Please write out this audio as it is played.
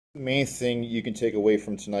Main thing you can take away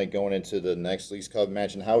from tonight going into the next Leagues Cup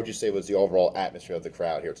match, and how would you say was the overall atmosphere of the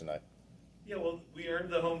crowd here tonight? Yeah, well, we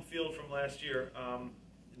earned the home field from last year.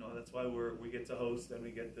 That's why we get to host and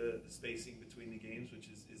we get the spacing between the games, which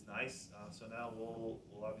is nice. So now we'll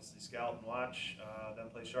obviously scout and watch, then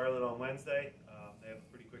play Charlotte on Wednesday. They have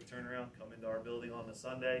a pretty quick turnaround. Come into our building on the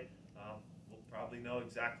Sunday. We'll probably know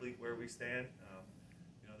exactly where we stand.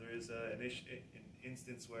 There is an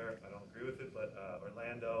instance where I don't agree with it, but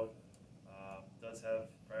Orlando does have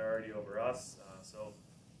priority over us. So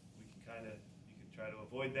we can you can try to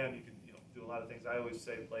avoid them. You can do a lot of things. I always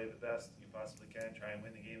say play the best you possibly can. Try and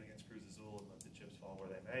win the game against Cruz Azul and let the chips fall where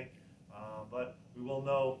they may. But we will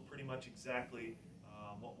know pretty much exactly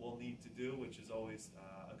what we'll need to do, which is always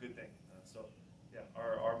a good thing. Yeah,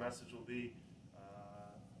 our message will be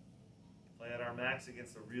play at our max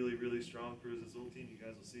against a really, really strong Cruz Azul team. You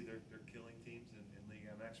guys will see they're killing teams in League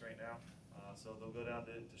MX right now. So they'll go down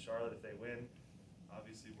to Charlotte if they win.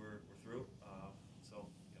 Obviously, we're through.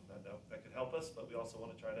 That could help us, but we also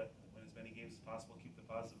want to try to win as many games as possible, keep the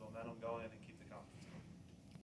positive momentum going, and keep